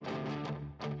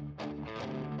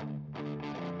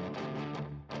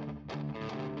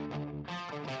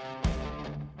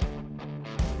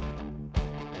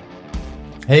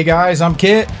Hey guys, I'm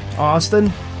Kit, Austin,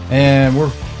 and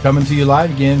we're coming to you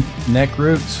live again, Neck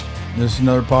Roots. This is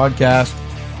another podcast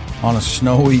on a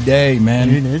snowy day, man.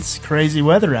 dude, it's crazy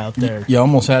weather out there. You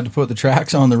almost had to put the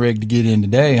tracks on the rig to get in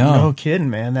today, huh? No kidding,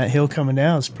 man. That hill coming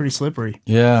down is pretty slippery.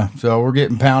 Yeah, so we're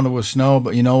getting pounded with snow,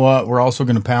 but you know what? We're also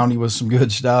going to pound you with some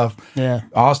good stuff. Yeah.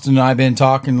 Austin and I have been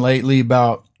talking lately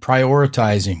about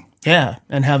prioritizing. Yeah,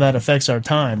 and how that affects our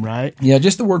time, right? Yeah,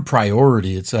 just the word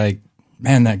priority. It's like,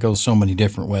 man, that goes so many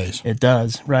different ways. It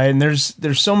does, right? And there's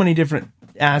so many different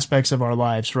aspects of our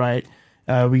lives, right?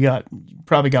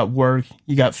 Probably got work,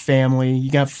 you got family,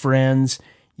 you got friends,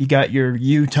 you got your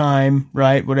you time,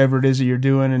 right? Whatever it is that you're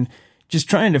doing, and just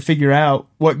trying to figure out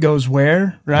what goes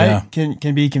where, right? Yeah.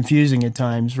 Can be confusing at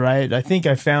times, right? I think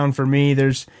I found for me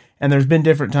there's been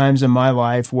different times in my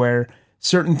life where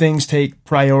certain things take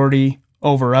priority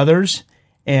over others,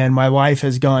 and my life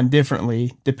has gone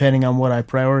differently depending on what I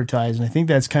prioritize. And I think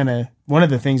that's kind of one of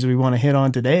the things that we want to hit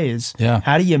on today is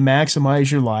how do you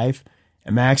maximize your life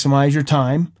and maximize your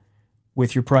time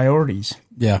with your priorities?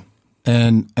 Yeah.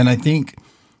 And I think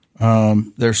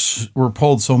we're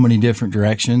pulled so many different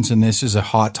directions, and this is a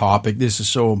hot topic. This is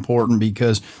so important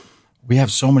because we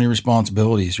have so many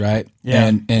responsibilities, right? Yeah.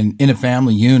 And in a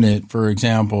family unit, for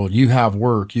example, you have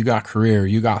work, you got career,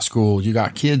 you got school, you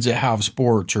got kids that have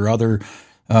sports or other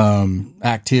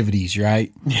activities,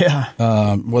 right?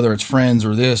 Yeah. Whether it's friends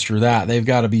or this or that, they've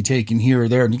got to be taken here or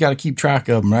there, and you got to keep track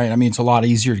of them, right? I mean, it's a lot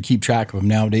easier to keep track of them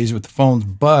nowadays with the phones,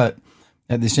 but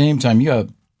at the same time, you got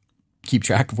to keep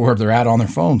track of where they're at on their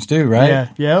phones too, right? Yeah.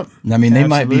 Yep. I mean, they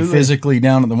might be Absolutely. physically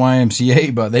down at the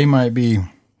YMCA, but they might be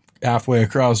halfway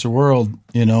across the world,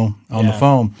 on the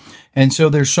phone. And so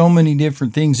there's so many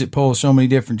different things that pull so many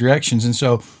different directions. And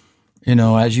so,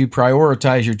 as you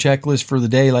prioritize your checklist for the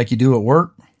day, like you do at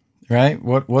work, right?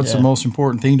 What's the most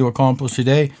important thing to accomplish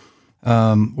today?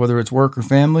 Whether it's work or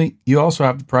family, you also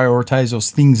have to prioritize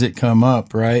those things that come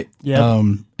up, right? Yeah.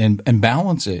 And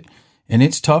balance it. And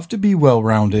it's tough to be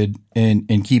well-rounded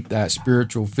and keep that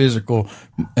spiritual, physical,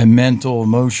 and mental,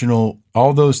 emotional,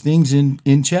 all those things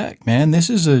in check, man. This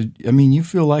is you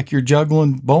feel like you're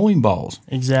juggling bowling balls.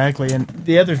 Exactly. And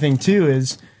the other thing too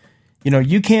is,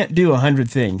 you can't do 100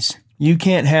 things. You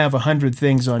can't have 100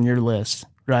 things on your list,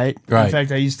 right? Right. In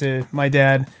fact, my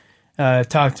dad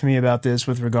talked to me about this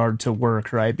with regard to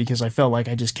work, right? Because I felt like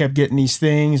I just kept getting these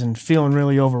things and feeling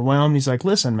really overwhelmed. He's like,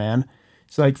 listen, man,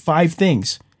 it's like 5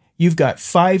 things. You've got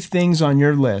 5 things on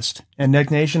your list. And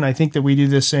Neck Nation, I think that we do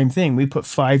the same thing. We put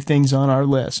 5 things on our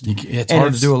list. It's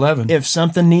hard to do 11. If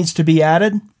something needs to be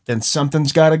added, then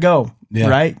something's got to go,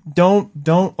 right? Don't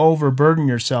overburden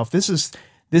yourself. This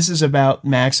is about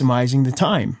maximizing the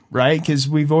time, right? Because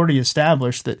we've already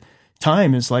established that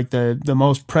time is like the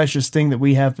most precious thing that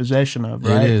we have possession of,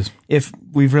 right? It is. If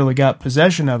we've really got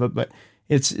possession of it, but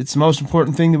it's the most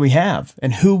important thing that we have.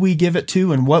 And who we give it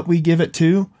to and what we give it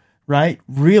to, right,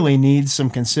 really needs some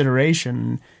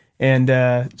consideration.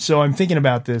 And so I'm thinking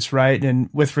about this, right? And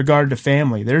with regard to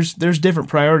family, there's different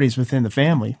priorities within the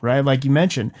family, right? Like you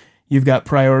mentioned, you've got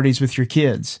priorities with your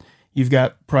kids. You've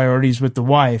got priorities with the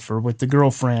wife or with the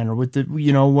girlfriend or with the,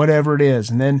 whatever it is.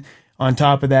 And then on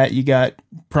top of that, you got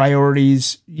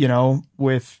priorities,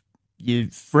 with your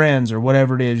friends or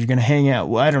whatever it is. You're going to hang out.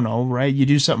 Well, I don't know, right? You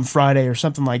do something Friday or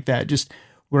something like that. Just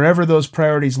wherever those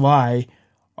priorities lie,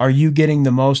 are you getting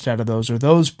the most out of those? Are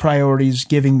those priorities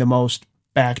giving the most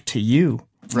back to you,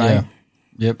 right? Yeah.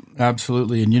 Yep,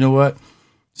 absolutely. And you know what?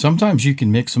 Sometimes you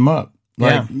can mix them up.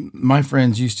 Like my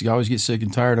friends used to always get sick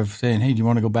and tired of saying, hey, do you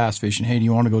want to go bass fishing? Hey, do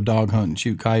you want to go dog hunting,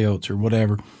 shoot coyotes or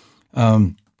whatever?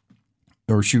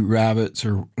 Or shoot rabbits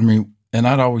and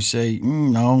I'd always say,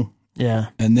 no. Yeah.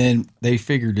 And then they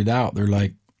figured it out. They're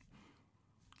like,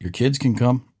 your kids can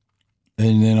come.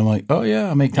 And then I'm like, oh yeah,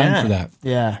 I'll make time for that.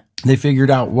 Yeah. They figured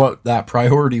out what that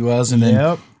priority was. And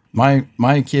then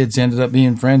my kids ended up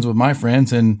being friends with my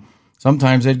friends, and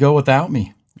sometimes they'd go without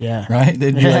me. Yeah. Right?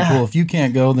 They'd be like, well, if you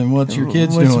can't go, then what's your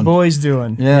kids doing? What's the boys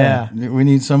doing? Yeah. We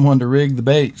need someone to rig the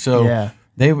bait. So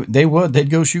they'd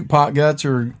go shoot pot guts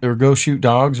or go shoot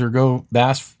dogs or go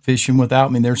bass fishing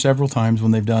without me. There's several times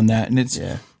when they've done that. And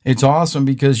it's awesome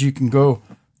because you can go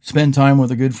spend time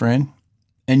with a good friend,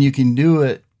 and you can do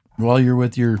it while you're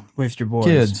with your boys,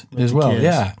 kids as well. Kids.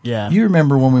 Yeah. Yeah. You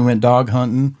remember when we went dog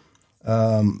hunting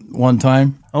one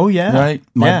time? Oh, yeah. Right?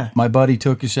 My buddy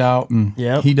took us out, and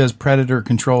he does predator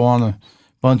control on a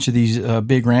bunch of these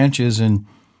big ranches, and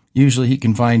usually he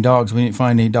can find dogs. We didn't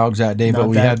find any dogs that day, but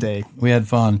we had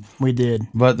fun. We did.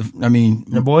 But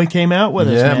the boy came out with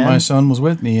us, man. Yeah, my son was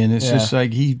with me, and it's just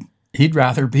like he'd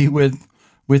rather be with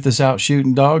us out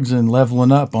shooting dogs and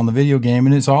leveling up on the video game,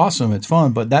 and it's awesome. It's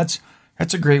fun, but that's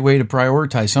That's a great way to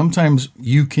prioritize. Sometimes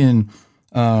you can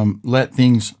let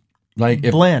things like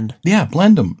blend. Yeah,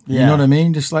 blend them. Yeah. You know what I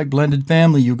mean? Just like blended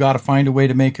family, you got to find a way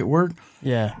to make it work.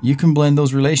 Yeah. You can blend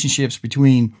those relationships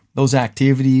between those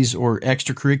activities or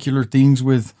extracurricular things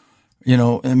with, you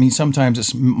know, I mean, sometimes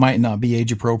it might not be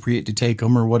age appropriate to take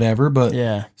them or whatever, but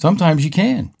Yeah. sometimes you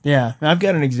can. Yeah, I've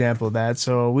got an example of that.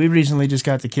 So we recently just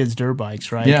got the kids dirt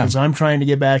bikes, right? Yeah. Because I'm trying to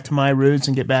get back to my roots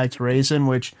and get back to racing,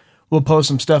 which we'll post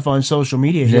some stuff on social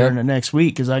media here in the next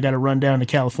week because I got to run down to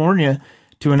California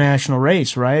to a national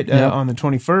race, right, on the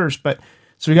 21st. But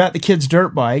so we got the kids dirt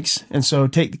bikes, and so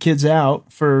take the kids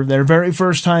out for their very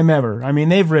first time ever. I mean,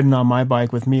 they've ridden on my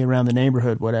bike with me around the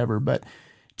neighborhood, whatever, but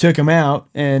took them out,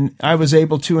 and I was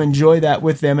able to enjoy that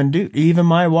with them. And even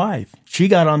my wife, she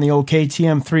got on the old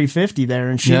KTM 350 there,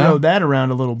 and she rode that around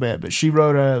a little bit. But she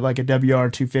rode a WR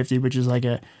 250, which is like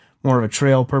a more of a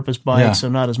trail purpose bike, so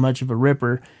not as much of a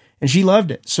ripper. And she loved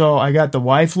it. So I got the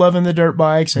wife loving the dirt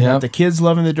bikes. I got the kids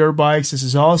loving the dirt bikes. This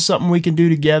is all something we can do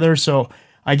together. So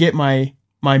I get my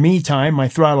me time, my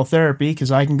throttle therapy,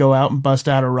 because I can go out and bust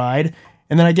out a ride.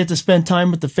 And then I get to spend time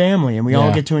with the family, and we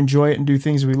all get to enjoy it and do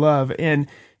things we love. And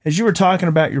as you were talking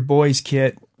about your boys,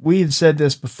 Kit, we've said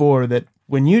this before, that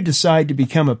when you decide to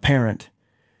become a parent,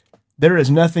 there is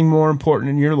nothing more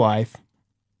important in your life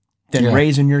than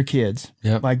raising your kids.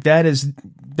 Like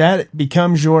that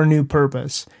becomes your new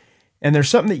purpose. And there's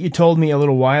something that you told me a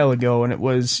little while ago, and it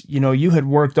was, you know, you had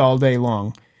worked all day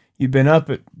long. You've been up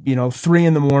at, 3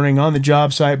 in the morning on the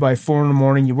job site by 4 in the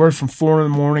morning. You worked from 4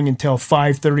 in the morning until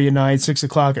 5:30 at night, 6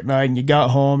 o'clock at night, and you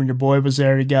got home and your boy was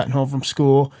there. He got home from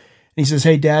school. And he says,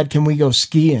 "Hey, Dad, can we go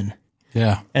skiing?"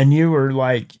 Yeah. And you were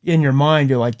like, in your mind,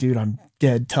 you're like, "Dude, I'm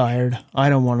dead tired. I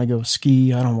don't want to go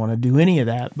ski. I don't want to do any of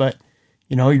that." But,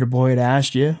 your boy had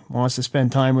asked you, wants to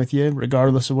spend time with you,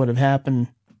 regardless of what had happened,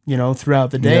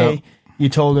 throughout the day. Yep. You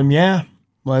told him, "Yeah,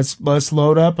 let's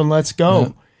load up and let's go."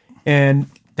 Yep. And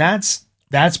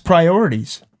that's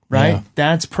priorities, right? Yeah.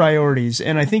 That's priorities.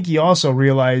 And I think you also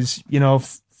realize,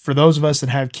 for those of us that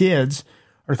have kids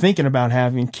or thinking about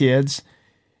having kids,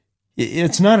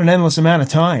 it's not an endless amount of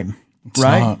time,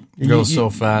 right? Not. It goes so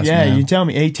fast. Yeah, man. You tell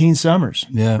me 18 summers.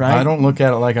 Yeah, right? I don't look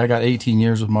at it like I got 18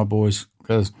 years with my boys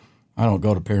because I don't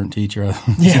go to parent teacher.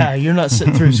 Yeah, you're not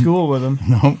sitting through school with them.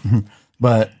 No,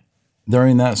 but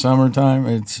during that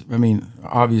summertime,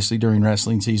 obviously during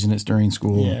wrestling season, it's during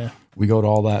school. Yeah. We go to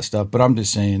all that stuff. But I'm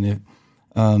just saying, if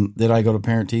did I go to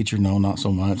parent teacher? No, not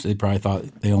so much. They probably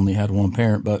thought they only had one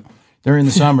parent. But during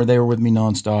the summer, they were with me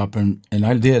nonstop. And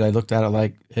I did. I looked at it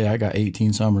like, hey, I got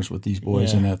 18 summers with these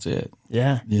boys, and that's it.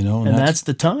 Yeah. And that's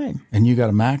the time. And you got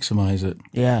to maximize it.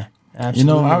 Yeah,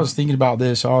 absolutely. I was thinking about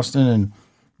this, Austin, and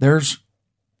there's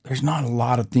not a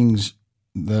lot of things.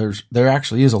 There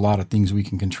actually is a lot of things we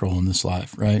can control in this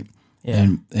life, right?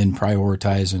 Yeah. And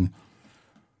prioritize. And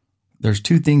there's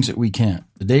two things that we can't: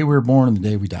 the day we're born and the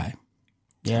day we die.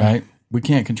 Yeah. Right? We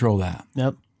can't control that.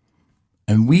 Yep.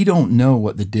 And we don't know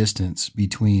what the distance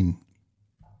between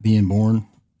being born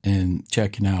and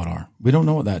checking out are. We don't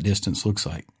know what that distance looks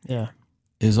like. Yeah.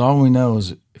 All we know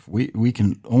is if we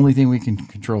can, only thing we can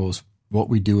control is what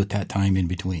we do at that time in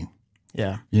between.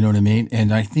 Yeah. You know what I mean?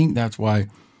 And I think that's why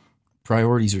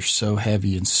priorities are so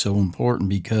heavy and so important,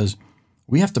 because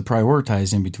we have to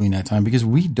prioritize in between that time, because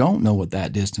we don't know what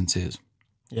that distance is.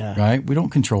 Yeah. Right? We don't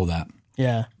control that.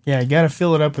 Yeah. Yeah. You got to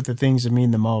fill it up with the things that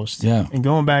mean the most. Yeah. And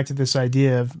going back to this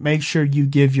idea of make sure you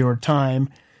give your time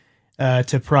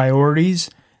to priorities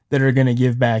that are going to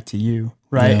give back to you.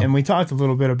 Right. Yeah. And we talked a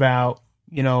little bit about,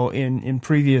 in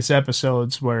previous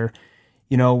episodes where,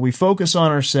 we focus on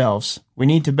ourselves. We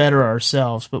need to better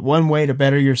ourselves. But one way to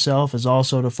better yourself is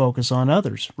also to focus on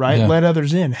others, right? Yeah. Let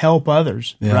others in, help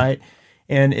others, right?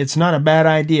 And it's not a bad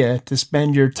idea to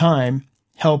spend your time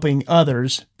helping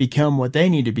others become what they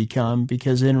need to become,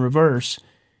 because in reverse,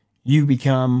 you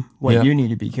become what you need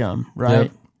to become, right?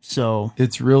 Yep. So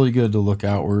it's really good to look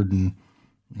outward and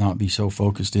not be so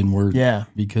focused inward. Yeah.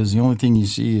 Because the only thing you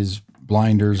see is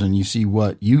blinders, and you see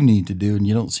what you need to do, and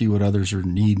you don't see what others are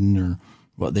needing or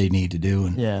what they need to do.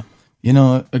 And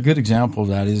a good example of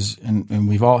that is, and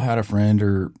we've all had a friend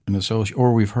or an associate,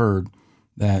 or we've heard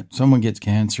that someone gets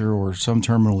cancer or some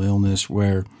terminal illness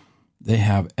where they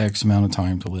have X amount of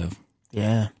time to live.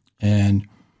 Yeah. And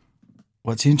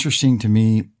what's interesting to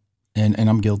me, and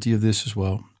I'm guilty of this as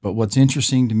well, but what's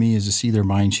interesting to me is to see their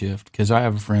mind shift. Because I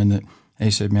have a friend that, they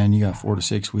said, "Man, you got 4 to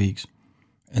 6 weeks."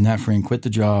 And that friend quit the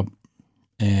job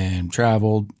and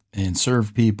traveled and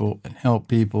served people and helped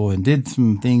people and did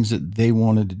some things that they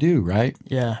wanted to do, right?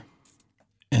 Yeah.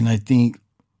 And I think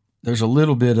there's a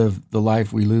little bit of the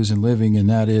life we lose in living, and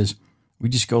that is we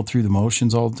just go through the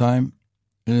motions all the time,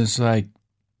 And it's like,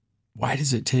 why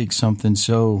does it take something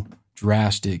so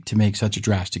drastic to make such a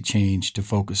drastic change to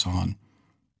focus on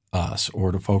us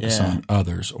or to focus on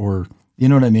others, or you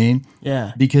know what I mean?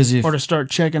 Yeah. Because or to start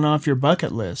checking off your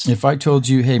bucket list. If I told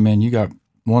you, hey man, you got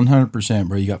 100%,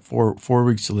 bro, you got four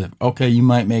weeks to live. Okay, you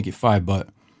might make it 5, but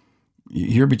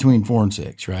you're between 4 and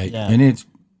 6, right? Yeah. And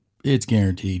it's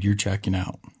guaranteed you're checking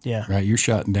out. Yeah. Right. You're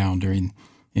shutting down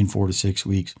in 4 to 6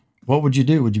 weeks. What would you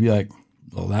do? Would you be like,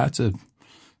 well, that's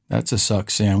a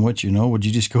suck sandwich, you know? Would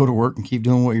you just go to work and keep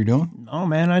doing what you're doing? Oh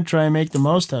man, I'd try and make the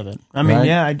most of it. I mean,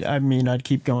 Right. I'd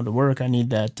keep going to work. I need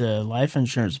that life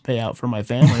insurance payout for my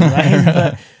family,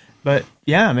 right? but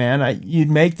yeah, man,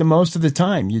 you'd make the most of the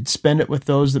time. You'd spend it with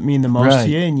those that mean the most Right. to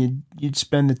you, and you'd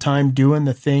spend the time doing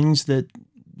the things that,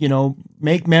 you know,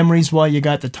 make memories while you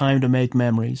got the time to make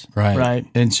memories. Right. Right.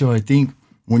 And so I think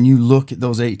when you look at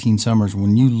those 18 summers,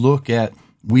 when you look at,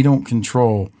 we don't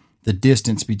control the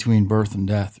distance between birth and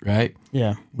death, right?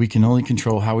 Yeah. We can only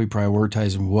control how we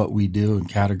prioritize and what we do and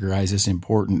categorize as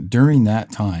important during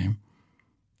that time.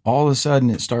 All of a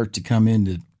sudden it starts to come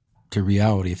into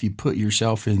reality. If you put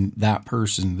yourself in that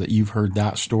person that you've heard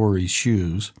that story's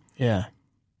shoes, Yeah.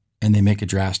 and they make a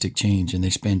drastic change and they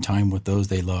spend time with those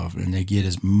they love and they get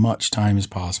as much time as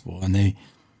possible and they,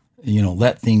 you know,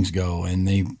 let things go and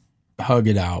they hug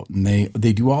it out and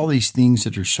they do all these things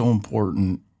that are so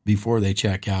important before they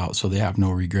check out, so they have no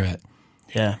regret.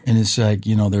 Yeah. And it's like,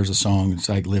 you know, there's a song, it's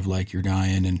like live like you're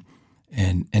dying,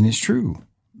 and it's true,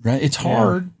 right? It's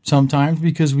hard sometimes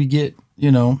because we get,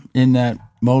 you know, in that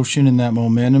motion and that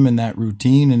momentum and that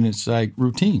routine, and it's like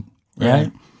routine,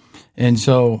 right? Yeah. And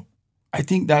so I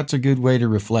think that's a good way to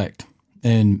reflect,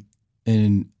 and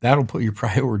that'll put your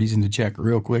priorities into check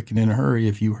real quick and in a hurry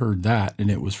if you heard that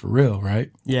and it was for real, right?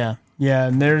 Yeah. Yeah.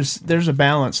 And there's a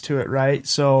balance to it, right?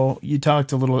 So you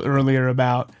talked a little earlier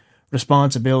about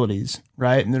responsibilities,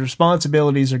 right? And the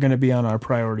responsibilities are going to be on our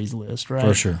priorities list, right?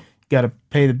 For sure. Got to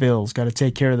pay the bills, got to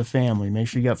take care of the family, make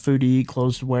sure you got food to eat,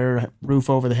 clothes to wear, roof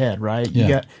over the head, right?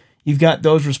 Yeah. You've got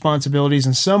those responsibilities,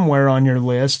 and somewhere on your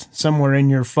list, somewhere in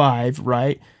your 5,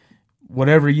 right?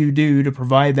 Whatever you do to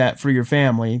provide that for your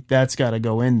family, that's got to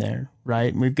go in there,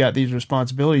 right? And we've got these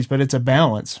responsibilities, but it's a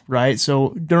balance, right? So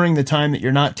during the time that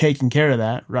you're not taking care of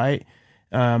that, right?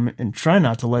 And try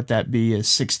not to let that be a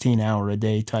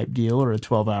 16-hour-a-day type deal or a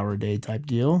 12-hour-a-day type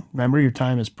deal. Remember, your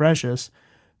time is precious,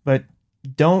 but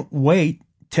don't wait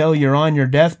till you're on your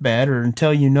deathbed or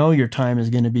until you know your time is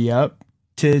going to be up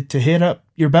to hit up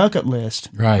your bucket list,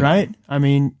 right? I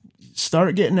mean,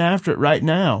 start getting after it right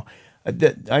now.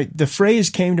 The phrase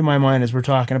came to my mind as we're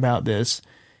talking about this.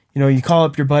 You know, you call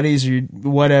up your buddies or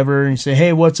whatever and you say,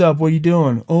 hey, what's up? What are you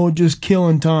doing? Oh, just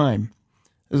killing time.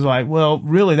 It's like, well,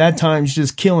 really, that time's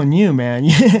just killing you, man.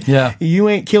 Yeah. You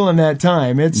ain't killing that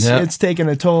time. It's taking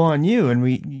a toll on you. And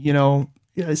we, you know,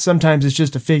 sometimes it's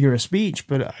just a figure of speech,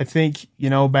 but I think,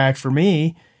 you know, back for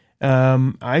me,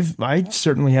 I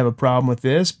certainly have a problem with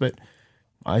this, but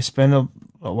I spend a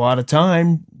lot of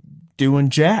time doing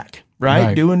jack,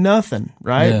 right? Doing nothing,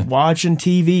 right? Yeah. Watching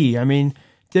TV. I mean,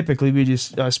 typically we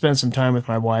just spend some time with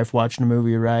my wife watching a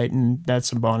movie, right? And that's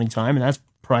some bonding time, and that's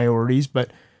priorities. But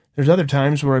there's other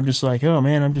times where I'm just like, oh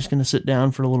man, I'm just going to sit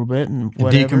down for a little bit and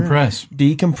whatever.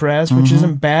 Decompress, which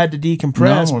isn't bad to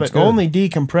decompress, but only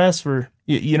decompress for,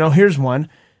 you know, here's one.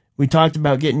 We talked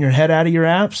about getting your head out of your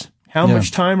apps. How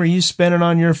much time are you spending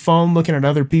on your phone looking at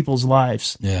other people's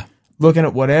lives? Yeah. Looking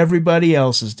at what everybody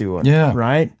else is doing. Yeah.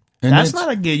 Right? And that's not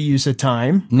a good use of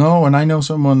time. No, and I know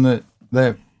someone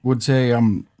that would say,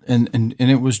 and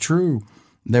it was true.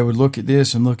 They would look at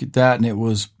this and look at that, and it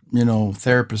was, you know,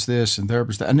 therapist this and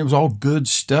therapist that, and it was all good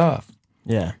stuff.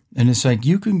 Yeah. And it's like,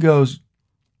 you can go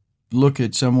look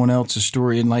at someone else's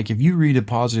story, and like, if you read a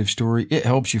positive story, it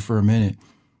helps you for a minute.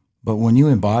 But when you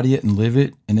embody it and live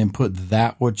it and then put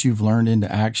what you've learned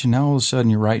into action, now all of a sudden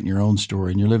you're writing your own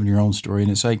story and you're living your own story.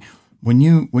 And it's like, when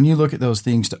you look at those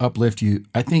things to uplift you,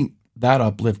 I think that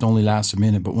uplift only lasts a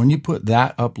minute. But when you put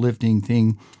that uplifting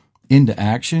thing into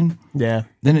action, then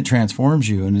it transforms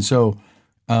you. And so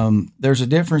there's a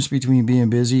difference between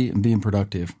being busy and being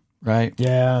productive, right?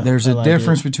 Yeah. There's a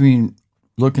difference between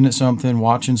looking at something,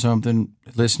 watching something,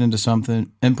 listening to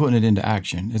something, and putting it into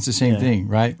action. It's the same thing,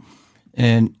 right?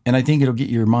 And I think it'll get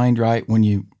your mind right when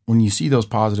you see those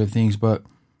positive things, but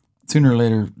sooner or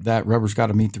later that rubber's got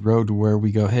to meet the road to where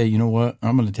we go, hey, you know what?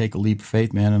 I'm going to take a leap of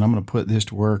faith, man, and I'm going to put this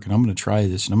to work, and I'm going to try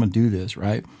this, and I'm going to do this,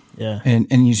 right? Yeah.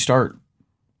 And you start,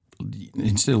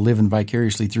 instead of living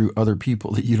vicariously through other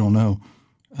people that you don't know,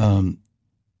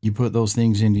 you put those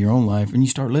things into your own life and you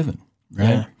start living, right?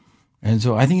 Yeah. And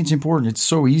so I think it's important. It's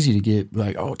so easy to get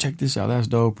like, oh, check this out, that's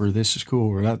dope, or this is cool,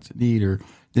 or that's neat, or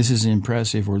this is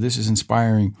impressive or this is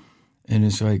inspiring. And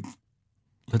it's like,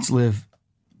 let's live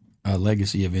a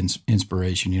legacy of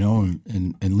inspiration,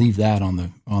 and leave that on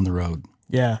the road.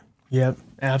 Yeah. Yep.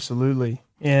 Absolutely.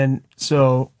 And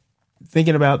so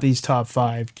thinking about these top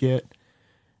 5, Kit,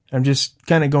 I'm just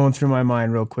kind of going through my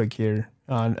mind real quick here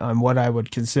on what I would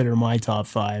consider my top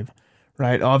 5,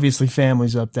 right? Obviously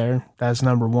family's up there. That's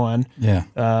number 1. Yeah.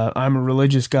 I'm a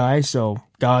religious guy, so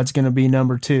God's going to be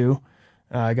number 2.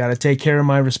 I got to take care of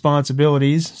my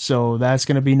responsibilities, so that's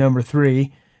going to be number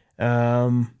 3.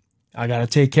 I got to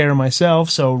take care of myself,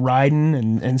 so riding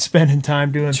and spending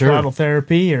time doing throttle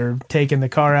therapy or taking the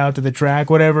car out to the track,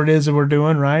 whatever it is that we're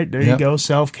doing, right? There you go,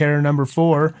 self-care, number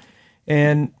 4.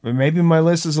 And maybe my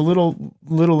list is a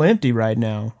little empty right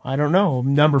now. I don't know.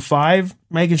 Number 5,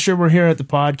 making sure we're here at the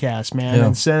podcast, man,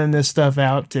 and sending this stuff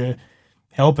out to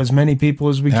help as many people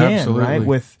as we can, right?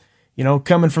 With,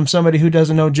 coming from somebody who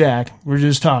doesn't know Jack, we're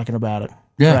just talking about it.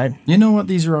 Yeah. Right? You know what?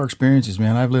 These are our experiences,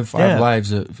 man. I've lived 5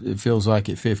 lives, it feels like,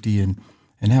 at 50 and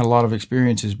had a lot of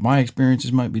experiences. My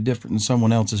experiences might be different than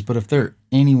someone else's, but if they're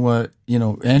anyway,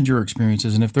 and your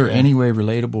experiences, and if they're anyway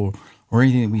relatable or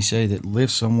anything that we say that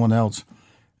lifts someone else,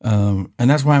 and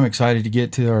that's why I'm excited to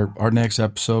get to our next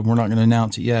episode. We're not going to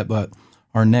announce it yet, but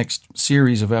our next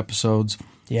series of episodes,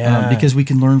 because we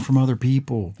can learn from other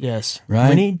people. Yes. Right?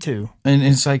 We need to. And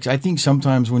it's like, I think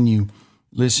sometimes when you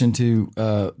listen to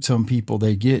some people,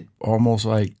 they get almost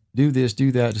like, do this,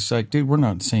 do that. It's like, dude, we're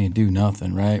not saying do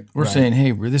nothing, right? We're saying,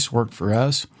 hey, this worked for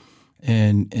us,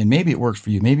 and maybe it works for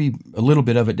you. Maybe a little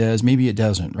bit of it does, maybe it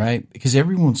doesn't, right? Because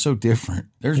everyone's so different.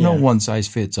 There's no one size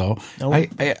fits all. Nope.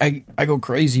 I go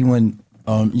crazy when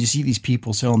you see these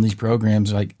people selling these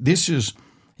programs like, this is,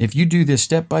 if you do this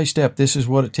step by step, this is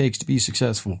what it takes to be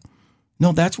successful.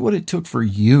 No, that's what it took for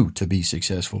you to be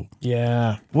successful.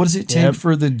 Yeah. What does it take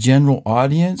for the general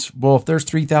audience? Well, if there's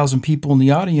 3,000 people in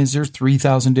the audience, there's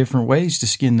 3,000 different ways to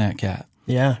skin that cat.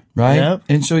 Yeah. Right? Yep.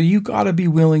 And so you got to be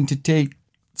willing to take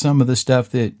some of the stuff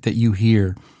that you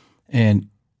hear and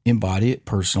embody it,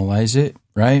 personalize it,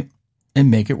 right?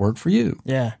 And make it work for you.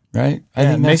 Yeah. Right? I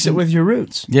think mix it with your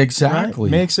roots. Yeah,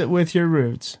 exactly. Right? Mix it with your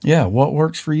roots. Yeah. What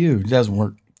works for you? It doesn't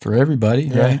work for everybody,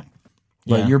 right?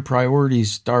 But your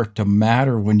priorities start to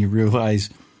matter when you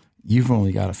realize you've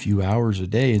only got a few hours a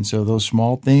day. And so those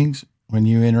small things, when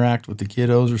you interact with the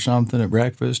kiddos or something at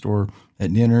breakfast or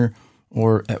at dinner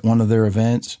or at one of their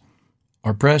events,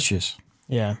 are precious.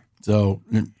 Yeah. So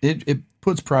it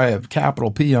puts a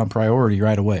capital P on priority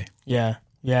right away. Yeah.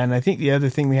 Yeah. And I think the other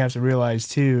thing we have to realize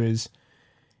too is,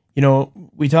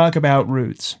 we talk about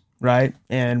roots, right?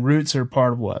 And roots are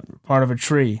part of what? Part of a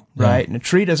tree, right? Yeah. And a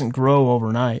tree doesn't grow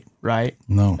overnight, right?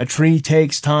 No. A tree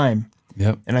takes time.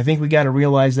 Yep. And I think we got to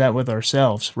realize that with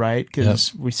ourselves, right?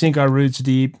 Because we sink our roots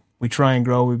deep, we try and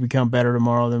grow, we become better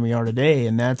tomorrow than we are today,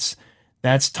 and that's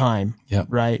time,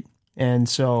 right? And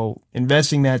so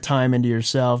investing that time into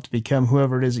yourself to become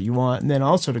whoever it is that you want, and then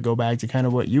also to go back to kind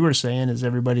of what you were saying is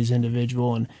everybody's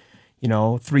individual and,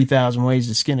 3,000 ways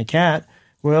to skin a cat.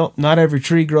 Well, not every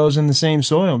tree grows in the same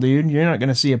soil, dude. You're not going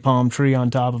to see a palm tree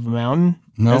on top of a mountain.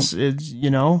 No. It's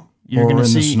you're going to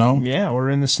see the snow. Yeah,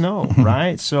 or in the snow,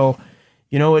 right? So,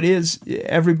 it is,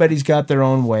 everybody's got their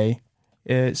own way.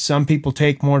 Some people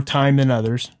take more time than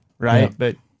others, right?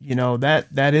 But,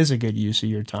 that is a good use of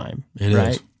your time,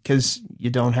 right? Because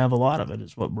you don't have a lot of it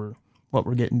is what we're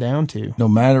getting down to. No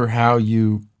matter how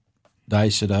you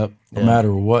dice it up, no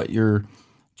matter what your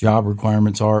job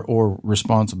requirements are or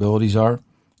responsibilities are,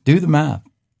 do the math.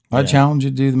 I challenge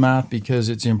you to do the math because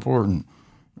it's important.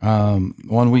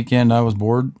 One weekend I was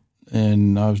bored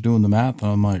and I was doing the math.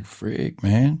 And I'm like, freak,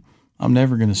 man, I'm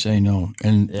never going to say no.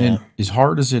 And as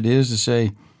hard as it is to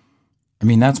say,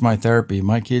 that's my therapy.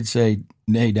 My kids say,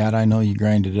 hey, Dad, I know you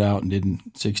grinded it out and did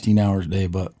 16 hours a day,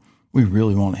 but we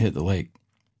really want to hit the lake.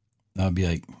 I'll be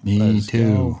like, me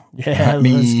too. Yeah,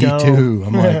 me too.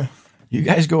 I'm like, you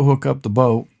guys go hook up the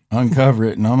boat, uncover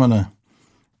it, and I'm going to,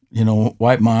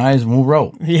 wipe my eyes and we'll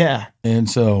roll. Yeah. And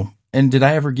did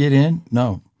I ever get in?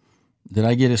 No. Did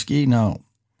I get a ski? No.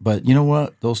 But you know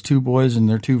what? Those 2 boys and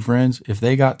their 2 friends, if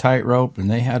they got tightrope and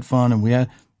they had fun and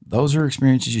those are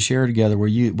experiences you share together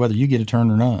whether you get a turn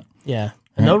or not. Yeah.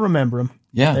 And they'll remember them.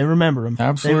 Yeah. They remember them.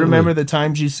 Absolutely. They remember the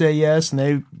times you say yes,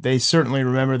 and they certainly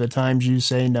remember the times you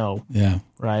say no. Yeah.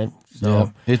 Right?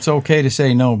 So it's okay to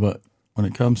say no, but when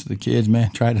it comes to the kids,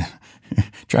 man, try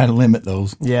to limit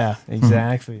those. Yeah,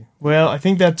 exactly. Well, I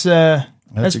think that's a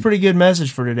pretty good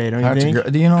message for today, don't you think?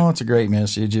 It's a great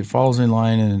message. It falls in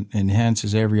line and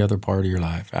enhances every other part of your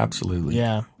life. Absolutely.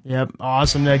 Yeah. Yep.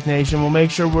 Awesome, Neck Nation. We'll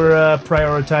make sure we're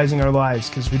prioritizing our lives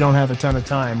because we don't have a ton of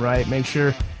time, right? Make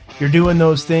sure you're doing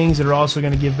those things that are also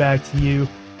going to give back to you.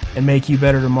 and make you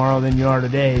better tomorrow than you are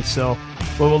today. So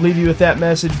we'll leave you with that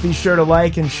message. Be sure to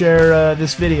like and share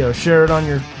this video. Share it on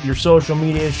your social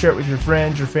media. Share it with your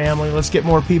friends, your family. Let's get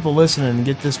more people listening and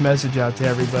get this message out to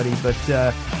everybody. But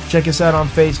check us out on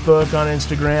Facebook, on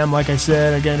Instagram. Like I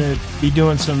said, I'm going to be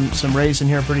doing some racing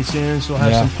here pretty soon, so we'll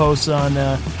have some posts on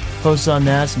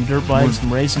that, some dirt bikes,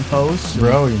 some racing posts.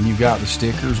 Bro, and you got the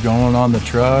stickers going on the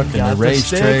truck and the race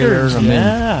trailer. I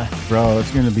mean, bro,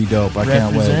 it's going to be dope. I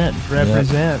can't wait.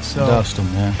 Represent. So dust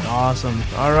them, man. Awesome.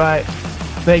 All right.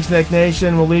 Thanks, Neck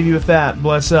Nation. We'll leave you with that.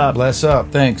 Bless up. Bless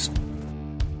up. Thanks.